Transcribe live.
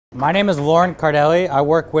My name is Loren Cardelli. I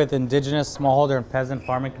work with indigenous, smallholder, and peasant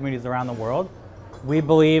farming communities around the world. We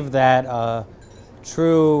believe that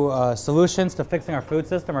true solutions to fixing our food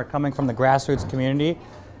system are coming from the grassroots community,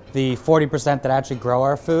 the 40% that actually grow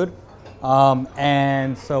our food.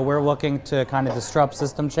 And so we're looking to kind of disrupt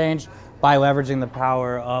system change by leveraging the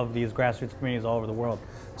power of these grassroots communities all over the world.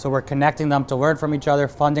 So we're connecting them to learn from each other,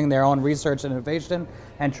 funding their own research and innovation,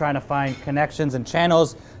 and trying to find connections and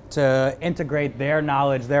channels to integrate their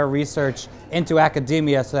knowledge, their research into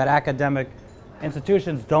academia so that academic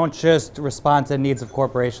institutions don't just respond to the needs of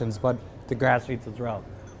corporations, but the grassroots as well.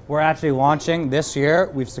 We're actually launching this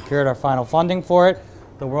year, we've secured our final funding for it,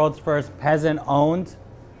 the world's first peasant-owned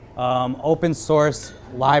open source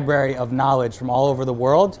library of knowledge from all over the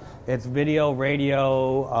world. It's video,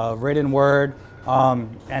 radio, written word,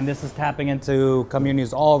 and this is tapping into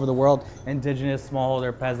communities all over the world, indigenous,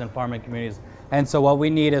 smallholder, peasant, farming communities. And so what we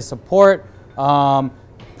need is support,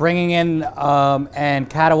 bringing in and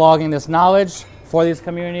cataloging this knowledge for these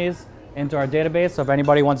communities into our database. So if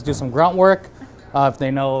anybody wants to do some grunt work, if they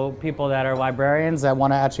know people that are librarians that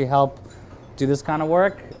want to actually help do this kind of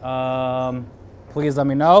work, please let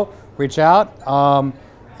me know, reach out,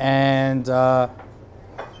 and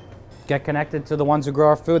get connected to the ones who grow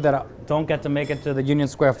our food that don't get to make it to the Union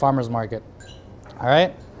Square Farmers Market. All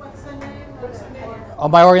right? What's the name? What's the name? Oh,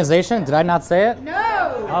 my organization? Did I not say it?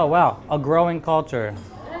 No! Oh, wow. A Growing Culture.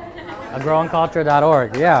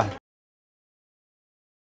 agrowingculture.org, yeah.